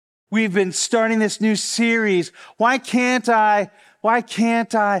We've been starting this new series. Why can't I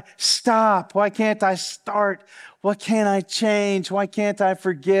stop? Why can't I start? Why can't I change? Why can't I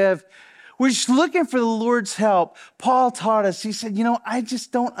forgive? We're just looking for the Lord's help. Paul taught us, he said, I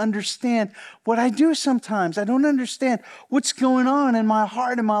just don't understand what I do sometimes. I don't understand what's going on in my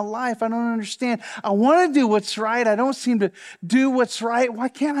heart, in my life. I don't understand. I want to do what's right. I don't seem to do what's right. Why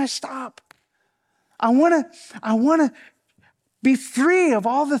can't I stop? I want to be free of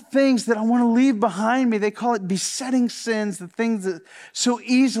all the things that I want to leave behind me. They call it besetting sins, the things that so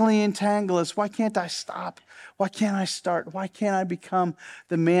easily entangle us. Why can't I stop? Why can't I start? Why can't I become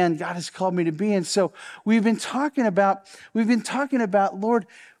the man God has called me to be? And so we've been talking about, Lord,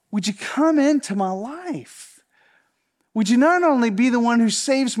 would you come into my life? Would you not only be the one who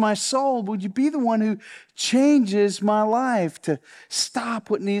saves my soul, would you be the one who changes my life to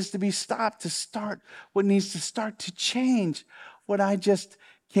stop what needs to be stopped, to start what needs to start, to change what I just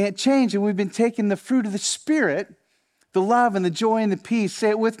can't change? And we've been taking the fruit of the Spirit, the love and the joy and the peace.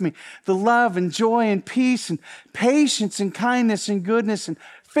 Say it with me. The love and joy and peace and patience and kindness and goodness and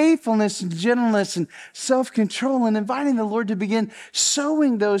faithfulness and gentleness and self-control, and inviting the Lord to begin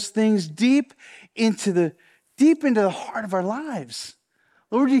sowing those things deep into the heart of our lives.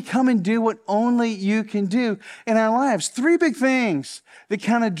 Lord, you come and do what only you can do in our lives. 3 big things that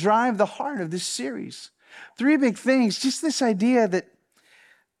kind of drive the heart of this series. 3 big things. Just this idea that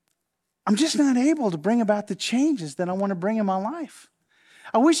I'm just not able to bring about the changes that I want to bring in my life.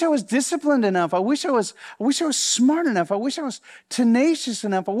 I wish I was disciplined enough. I wish I was smart enough. I wish I was tenacious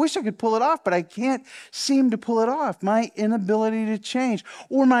enough. I wish I could pull it off, but I can't seem to pull it off. My inability to change,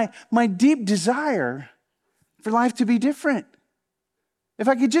 or my deep desire for life to be different. If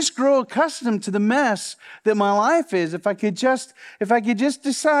I could just grow accustomed to the mess that my life is, if I could just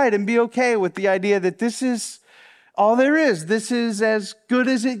decide and be okay with the idea that this is all there is, this is as good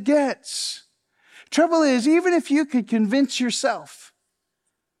as it gets. Trouble is, even if you could convince yourself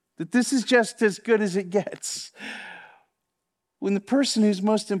that this is just as good as it gets, when the person who's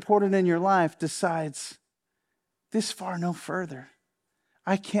most important in your life decides, this far no further,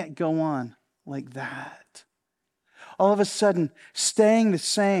 I can't go on like that. All of a sudden, staying the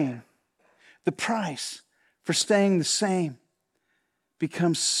same, the price for staying the same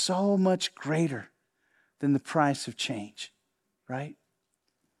becomes so much greater than the price of change, right?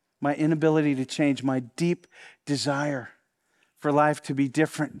 My inability to change, my deep desire for life to be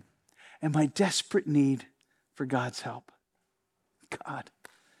different, and my desperate need for God's help. God,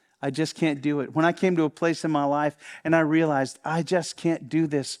 I just can't do it. When I came to a place in my life and I realized I just can't do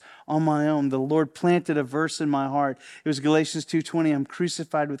this on my own, the Lord planted a verse in my heart. It was Galatians 2:20, I'm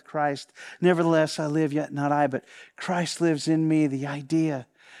crucified with Christ. Nevertheless, I live, yet not I, but Christ lives in me. The idea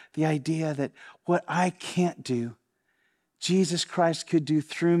that what I can't do, Jesus Christ could do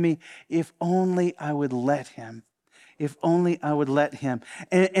through me if only I would let him. If only I would let him.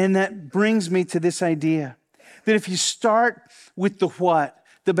 And that brings me to this idea that if you start with the what,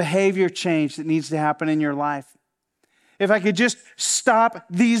 the behavior change that needs to happen in your life. If I could just stop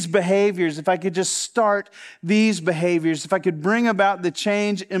these behaviors, if I could just start these behaviors, if I could bring about the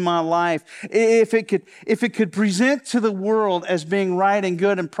change in my life, if it could present to the world as being right and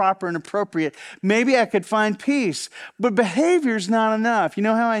good and proper and appropriate, maybe I could find peace. But behavior's not enough. You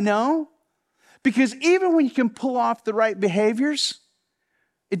know how I know? Because even when you can pull off the right behaviors,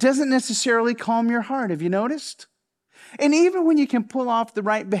 it doesn't necessarily calm your heart. Have you noticed? And even when you can pull off the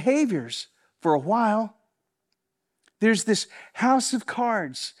right behaviors for a while, there's this house of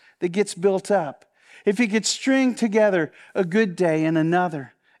cards that gets built up. If you could string together a good day and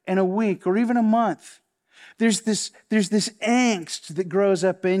another, and a week or even a month, there's this angst that grows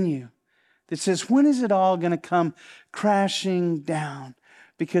up in you that says, when is it all going to come crashing down?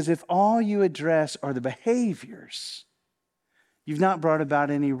 Because if all you address are the behaviors, you've not brought about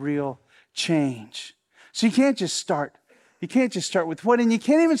any real change. So you can't just start. You can't just start with what, and you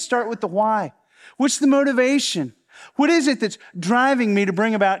can't even start with the why. What's the motivation? What is it that's driving me to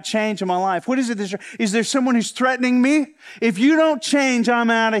bring about change in my life? What is it is there someone who's threatening me? If you don't change, I'm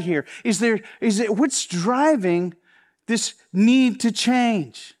out of here. What's driving this need to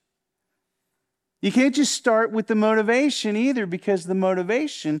change? You can't just start with the motivation either, because the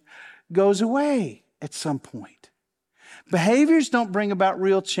motivation goes away at some point. Behaviors don't bring about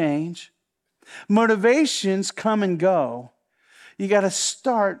real change. Motivations come and go. You got to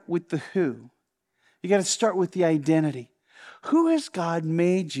start with the who. You got to start with the identity. Who has God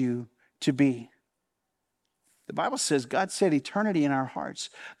made you to be? The Bible says God set eternity in our hearts.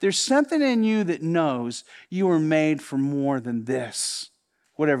 There's something in you that knows you were made for more than this,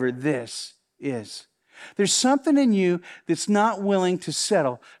 whatever this is. There's something in you that's not willing to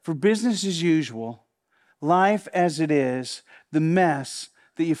settle for business as usual, life as it is, the mess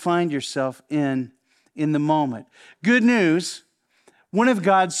that you find yourself in the moment. Good news, one of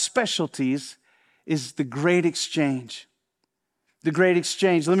God's specialties is the great exchange. The great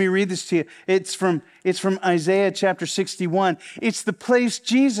exchange. Let me read this to you. It's from Isaiah chapter 61. It's the place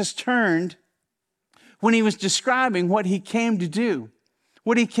Jesus turned when he was describing what he came to do,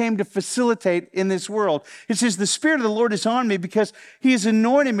 what he came to facilitate in this world. It says, the Spirit of the Lord is on me because he has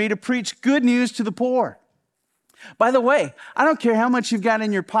anointed me to preach good news to the poor. By the way, I don't care how much you've got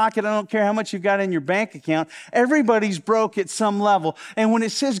in your pocket. I don't care how much you've got in your bank account. Everybody's broke at some level. And when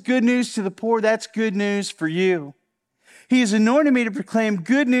it says good news to the poor, that's good news for you. He has anointed me to proclaim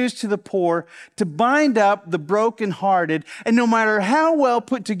good news to the poor, to bind up the brokenhearted. And no matter how well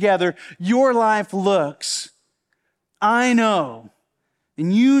put together your life looks, I know,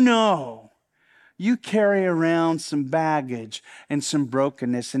 and you carry around some baggage and some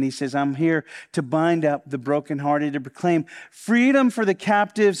brokenness. And he says, I'm here to bind up the brokenhearted, to proclaim freedom for the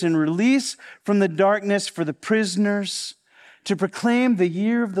captives and release from the darkness for the prisoners, to proclaim the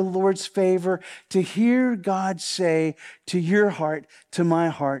year of the Lord's favor, to hear God say to your heart, to my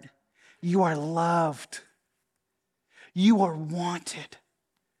heart, you are loved. You are wanted.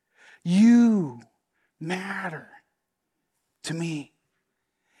 You matter to me.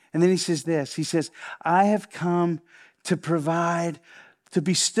 And then he says this, he says, I have come to provide, to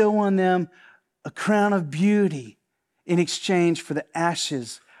bestow on them a crown of beauty in exchange for the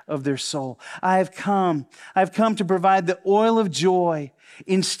ashes of their soul. I've come to provide the oil of joy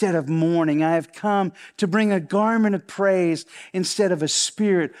instead of mourning. I have come to bring a garment of praise instead of a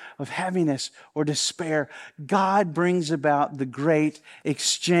spirit of heaviness or despair. God brings about the great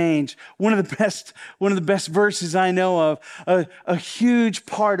exchange. One of the best verses I know of, a huge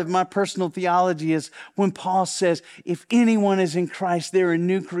part of my personal theology is when Paul says, if anyone is in Christ, they're a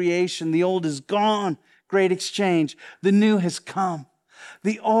new creation. The old is gone. Great exchange. The new has come.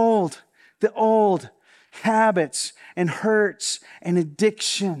 The old habits and hurts and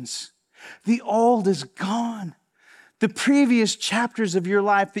addictions, the old is gone. The previous chapters of your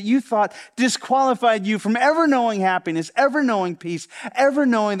life that you thought disqualified you from ever knowing happiness, ever knowing peace, ever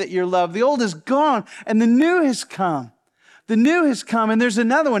knowing that you're loved, the old is gone and the new has come. The new has come. And there's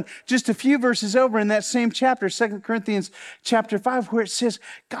another one just a few verses over in that same chapter, 2 Corinthians chapter 5, where it says,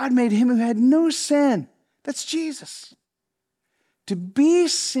 God made him who had no sin. That's Jesus. To be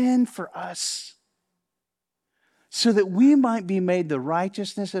sin for us, so that we might be made the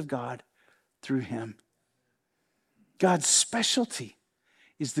righteousness of God through him. God's specialty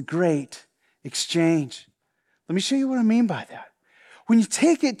is the great exchange. Let me show you what I mean by that. When you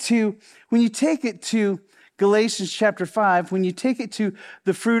take it to Galatians chapter 5, when you take it to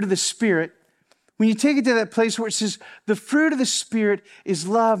the fruit of the Spirit, when you take it to that place where it says the fruit of the Spirit is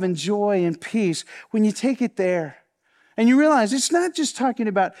love and joy and peace, when you take it there, and you realize it's not just talking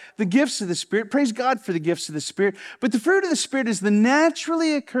about the gifts of the Spirit. Praise God for the gifts of the Spirit. But the fruit of the Spirit is the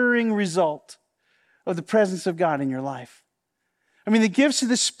naturally occurring result of the presence of God in your life. I mean, the gifts of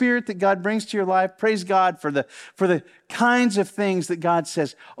the Spirit that God brings to your life, praise God for the kinds of things that God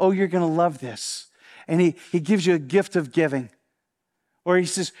says, oh, you're going to love this. And he gives you a gift of giving. Or he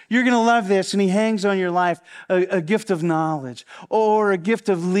says, you're going to love this, and he hangs on your life a gift of knowledge, or a gift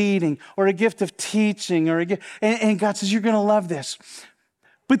of leading, or a gift of teaching, and God says, you're going to love this.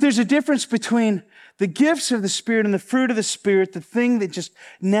 But there's a difference between the gifts of the Spirit and the fruit of the Spirit, the thing that just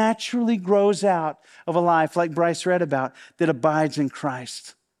naturally grows out of a life, like Bryce read about, that abides in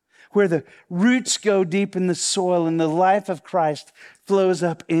Christ, where the roots go deep in the soil and the life of Christ flows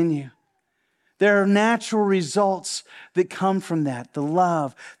up in you. There are natural results that come from that. The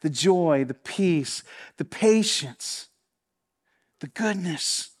love, the joy, the peace, the patience, the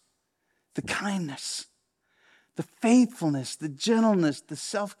goodness, the kindness, the faithfulness, the gentleness, the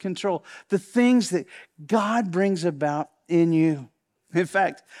self-control, the things that God brings about in you. In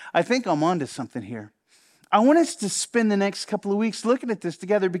fact, I think I'm onto something here. I want us to spend the next couple of weeks looking at this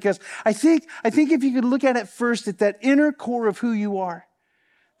together because I think if you could look at it first at that inner core of who you are,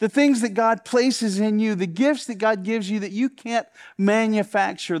 the things that God places in you, the gifts that God gives you that you can't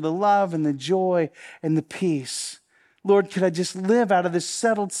manufacture, the love and the joy and the peace. Lord, could I just live out of this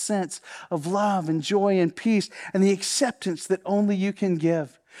settled sense of love and joy and peace and the acceptance that only you can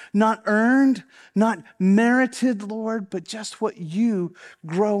give. Not earned, not merited, Lord, but just what you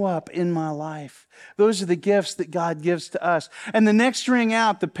grow up in my life. Those are the gifts that God gives to us. And the next ring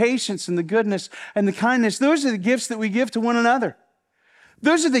out, the patience and the goodness and the kindness, those are the gifts that we give to one another.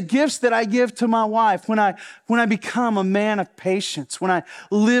 Those are the gifts that I give to my wife when I become a man of patience, when I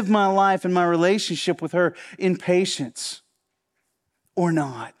live my life and my relationship with her in patience or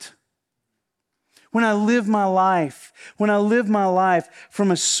not. When I live my life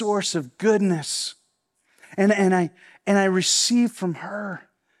from a source of goodness and I receive from her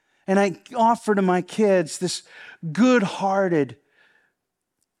and I offer to my kids this good-hearted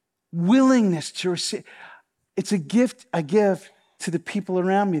willingness to receive. It's a gift I give to the people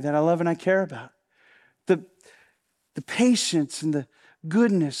around me that I love and I care about. The patience and the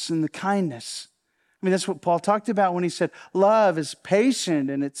goodness and the kindness. I mean, that's what Paul talked about when he said, love is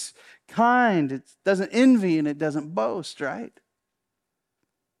patient and it's kind. It doesn't envy and it doesn't boast, right?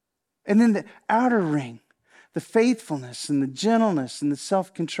 And then the outer ring, the faithfulness and the gentleness and the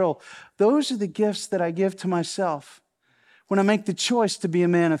self-control. Those are the gifts that I give to myself when I make the choice to be a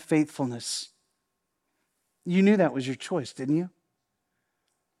man of faithfulness. You knew that was your choice, didn't you?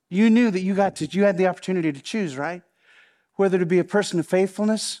 You knew that you had the opportunity to choose, right? Whether to be a person of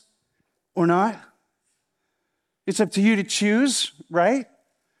faithfulness or not. It's up to you to choose, right?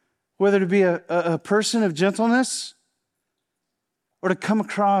 Whether to be a person of gentleness or to come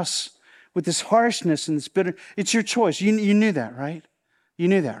across with this harshness and this bitter. It's your choice. You knew that, right? You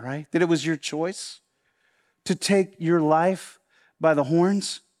knew that, right? That it was your choice to take your life by the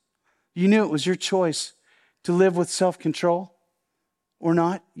horns. You knew it was your choice to live with self-control or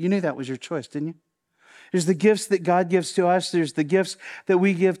not. You knew that was your choice, didn't you? There's the gifts that God gives to us. There's the gifts that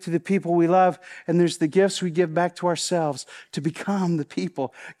we give to the people we love. And there's the gifts we give back to ourselves to become the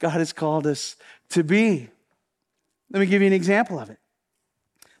people God has called us to be. Let me give you an example of it.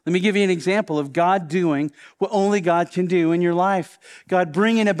 Let me give you an example of God doing what only God can do in your life. God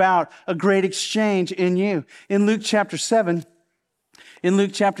bringing about a great exchange in you. In Luke chapter 7,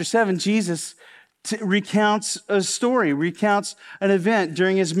 Jesus recounts a story, recounts an event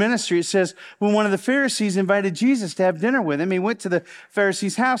during his ministry. It says, when one of the Pharisees invited Jesus to have dinner with him, he went to the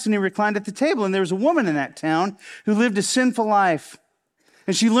Pharisee's house and he reclined at the table. And there was a woman in that town who lived a sinful life.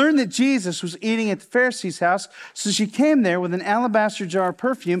 And she learned that Jesus was eating at the Pharisee's house. So she came there with an alabaster jar of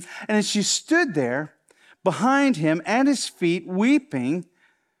perfume. And as she stood there behind him at his feet, weeping,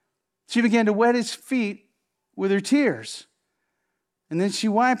 she began to wet his feet with her tears. And then she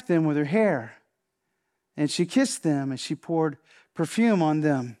wiped them with her hair. And she kissed them and she poured perfume on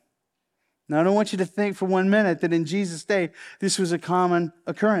them. Now, I don't want you to think for 1 minute that in Jesus' day, this was a common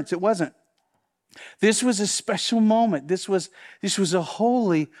occurrence. It wasn't. This was a special moment. This was a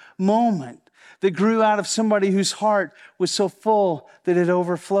holy moment that grew out of somebody whose heart was so full that it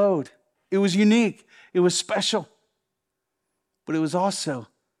overflowed. It was unique. It was special. But it was also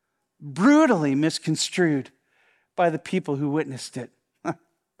brutally misconstrued by the people who witnessed it.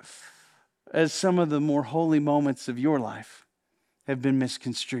 As some of the more holy moments of your life have been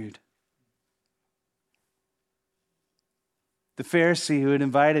misconstrued. The Pharisee who had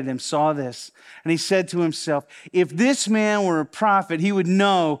invited him saw this, and he said to himself, if this man were a prophet, he would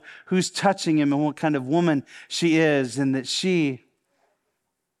know who's touching him and what kind of woman she is, and that she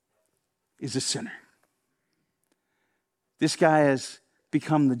is a sinner. This guy has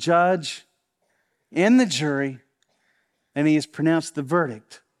become the judge and the jury, and he has pronounced the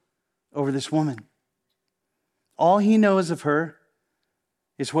verdict over this woman. All he knows of her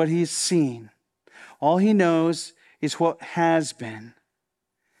is what he's seen. All he knows is what has been.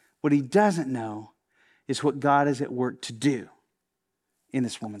 What he doesn't know is what God is at work to do in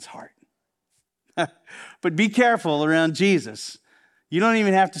this woman's heart. But be careful around Jesus. You don't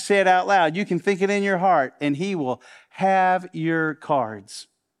even have to say it out loud. You can think it in your heart, and he will have your cards.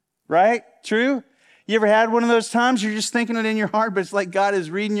 Right? True? You ever had one of those times you're just thinking it in your heart, but it's like God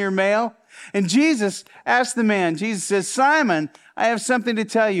is reading your mail? And Jesus asked the man, Jesus says, Simon, I have something to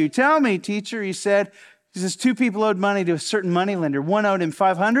tell you. Tell me, teacher, he said. He says, 2 people owed money to a certain moneylender. One owed him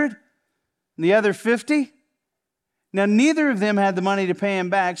 500 and the other 50. Now, neither of them had the money to pay him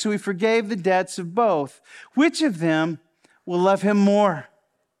back, so he forgave the debts of both. Which of them will love him more?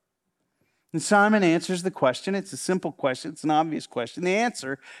 And Simon answers the question. It's a simple question. It's an obvious question. The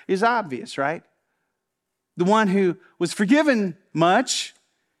answer is obvious, right? The one who was forgiven much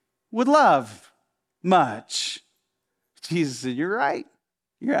would love much. Jesus said, you're right.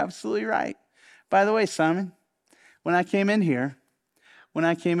 You're absolutely right. By the way, Simon, when I came in here,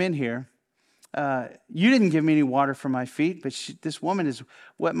 you didn't give me any water for my feet, but this woman has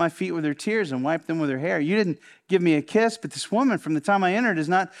wet my feet with her tears and wiped them with her hair. You didn't give me a kiss, but this woman from the time I entered has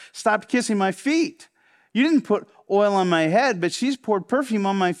not stopped kissing my feet. You didn't put oil on my head, but she's poured perfume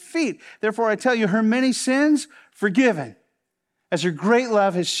on my feet. Therefore, I tell you, her many sins forgiven, as her great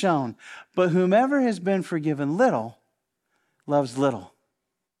love has shown. But whomever has been forgiven little, loves little.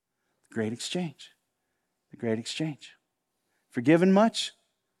 Great exchange. The great exchange. Forgiven much,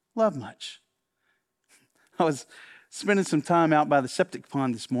 love much. I was spending some time out by the septic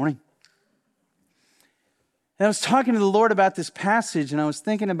pond this morning. And I was talking to the Lord about this passage, and I was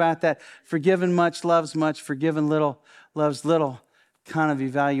thinking about that forgiven much, loves much, forgiven little, loves little kind of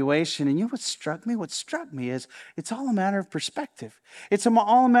evaluation. And you know what struck me? What struck me is it's all a matter of perspective. It's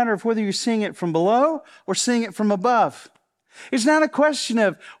all a matter of whether you're seeing it from below or seeing it from above. It's not a question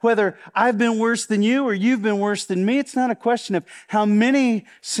of whether I've been worse than you or you've been worse than me. It's not a question of how many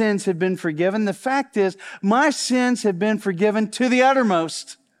sins have been forgiven. The fact is, my sins have been forgiven to the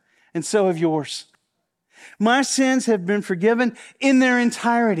uttermost, and so have yours. My sins have been forgiven in their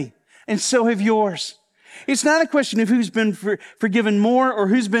entirety, and so have yours. It's not a question of who's been forgiven more or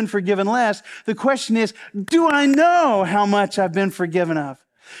who's been forgiven less. The question is, do I know how much I've been forgiven of?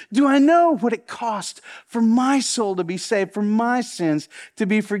 Do I know what it cost for my soul to be saved, for my sins to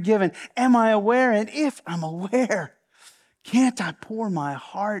be forgiven? Am I aware? And if I'm aware, can't I pour my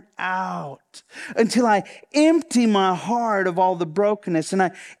heart out until I empty my heart of all the brokenness, and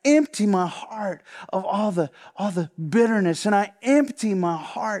I empty my heart of all the bitterness, and I empty my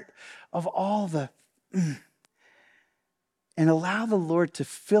heart of all the and allow the Lord to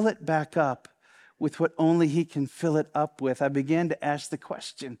fill it back up with what only He can fill it up with? I began to ask the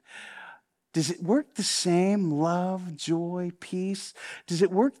question, does it work the same? Love, joy, peace? Does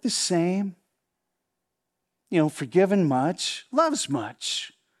it work the same? Forgiven much, loves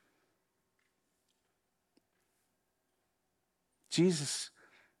much. Jesus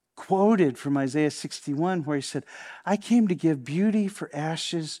quoted from Isaiah 61 where He said, I came to give beauty for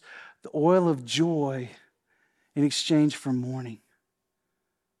ashes, the oil of joy in exchange for mourning.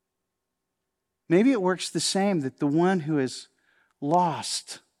 Maybe it works the same, that the one who has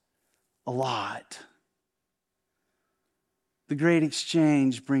lost a lot, the great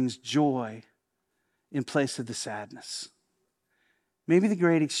exchange brings joy in place of the sadness. Maybe the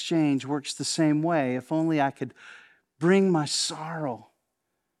great exchange works the same way. If only I could bring my sorrow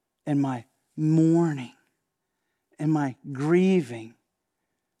and my mourning and my grieving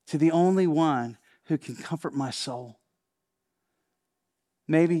to the only one who can comfort my soul.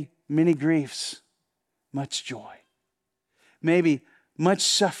 Maybe many griefs, much joy. Maybe much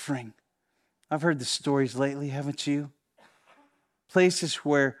suffering. I've heard the stories lately, haven't you? Places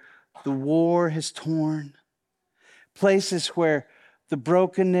where the war has torn. Places where the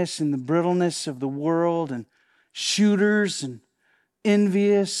brokenness and the brittleness of the world and shooters and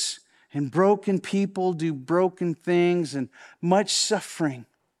envious and broken people do broken things, and much suffering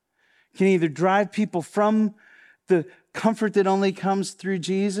can either drive people from the comfort that only comes through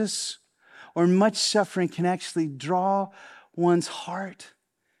Jesus, or much suffering can actually draw one's heart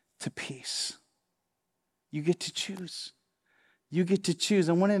to peace. You get to choose. You get to choose.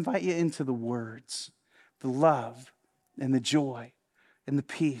 I want to invite you into the words, the love and the joy and the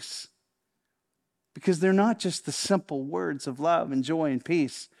peace. Because they're not just the simple words of love and joy and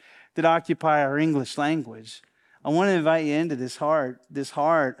peace that occupy our English language. I want to invite you into this heart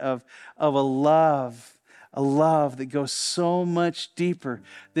of a love that goes so much deeper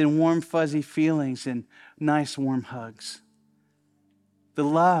than warm, fuzzy feelings and nice, warm hugs. The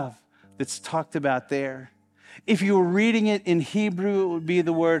love that's talked about there. If you were reading it in Hebrew, it would be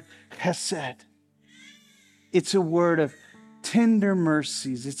the word chesed. It's a word of tender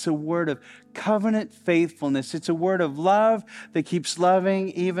mercies. It's a word of covenant faithfulness. It's a word of love that keeps loving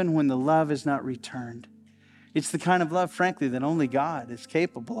even when the love is not returned. It's the kind of love, frankly, that only God is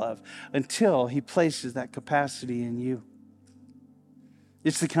capable of until He places that capacity in you.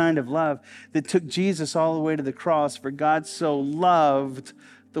 It's the kind of love that took Jesus all the way to the cross, for God so loved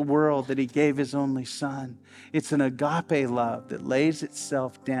the world that He gave His only Son. It's an agape love that lays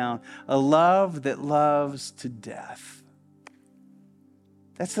itself down, a love that loves to death.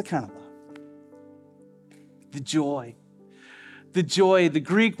 That's the kind of love. The joy. The joy, the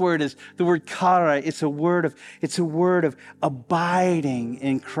Greek word is the word kara. It's a word of abiding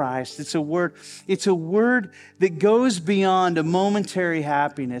in Christ. It's a word that goes beyond a momentary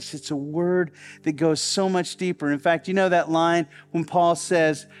happiness. It's a word that goes so much deeper. In fact, you know that line when Paul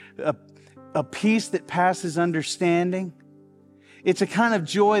says, a peace that passes understanding? It's a kind of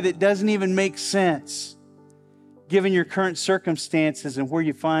joy that doesn't even make sense given your current circumstances and where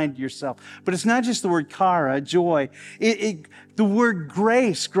you find yourself. But it's not just the word kara, joy. The word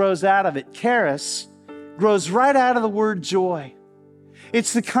grace grows out of it. Charis grows right out of the word joy.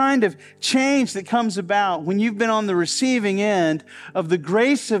 It's the kind of change that comes about when you've been on the receiving end of the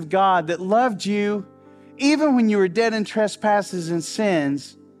grace of God that loved you even when you were dead in trespasses and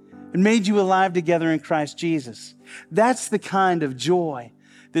sins and made you alive together in Christ Jesus. That's the kind of joy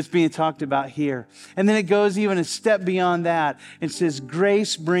that's being talked about here. And then it goes even a step beyond that. It says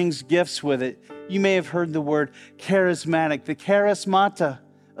grace brings gifts with it. You may have heard the word charismatic. The charismata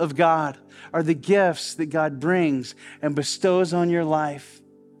of God are the gifts that God brings and bestows on your life.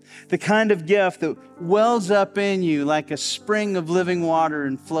 The kind of gift that wells up in you like a spring of living water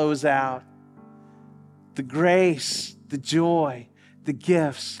and flows out. The grace, the joy, the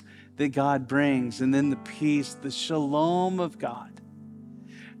gifts that God brings. And then the peace, the shalom of God.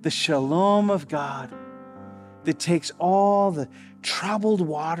 The shalom of God that takes all the troubled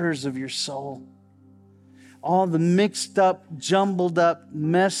waters of your soul, all the mixed up, jumbled up,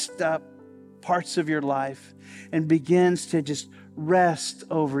 messed up parts of your life, and begins to just rest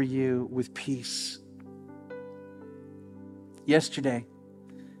over you with peace. Yesterday,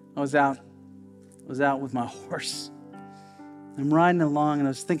 I was out with my horse. I'm riding along and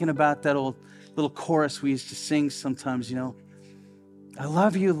I was thinking about that old little chorus we used to sing sometimes, you know. I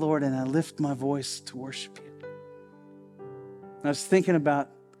love you, Lord, and I lift my voice to worship you. And I was thinking about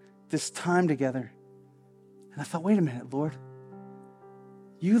this time together. And I thought, wait a minute, Lord.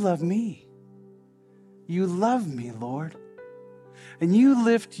 You love me. You love me, Lord. And you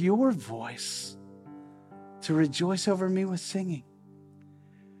lift your voice to rejoice over me with singing.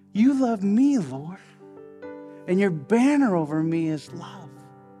 You love me, Lord. And your banner over me is love.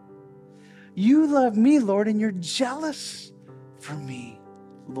 You love me, Lord, and you're jealous for me,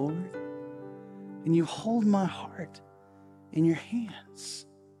 Lord. And you hold my heart in your hands.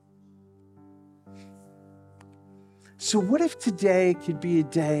 So what if today could be a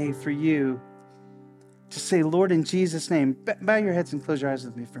day for you to say, Lord, in Jesus' name, bow your heads and close your eyes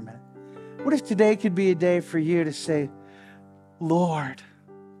with me for a minute. What if today could be a day for you to say, Lord,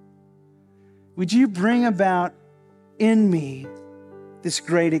 would you bring about in me this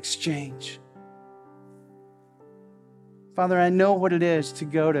great exchange? Father, I know what it is to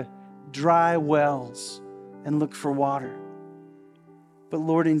go to dry wells and look for water. But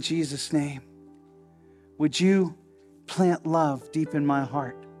Lord, in Jesus' name, would you plant love deep in my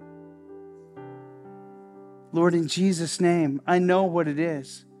heart? Lord, in Jesus' name, I know what it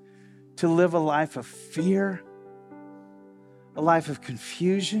is to live a life of fear, a life of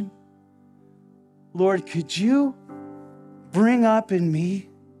confusion. Lord, could you bring up in me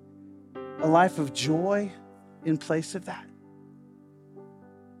a life of joy in place of that?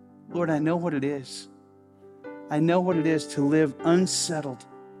 Lord, I know what it is. I know what it is to live unsettled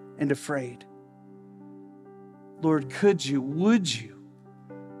and afraid. Lord, would you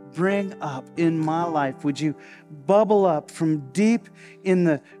bring up in my life, would you bubble up from deep in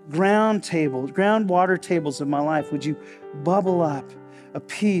the groundwater tables of my life, would you bubble up a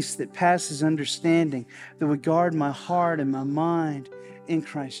peace that passes understanding, that would guard my heart and my mind in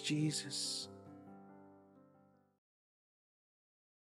Christ Jesus?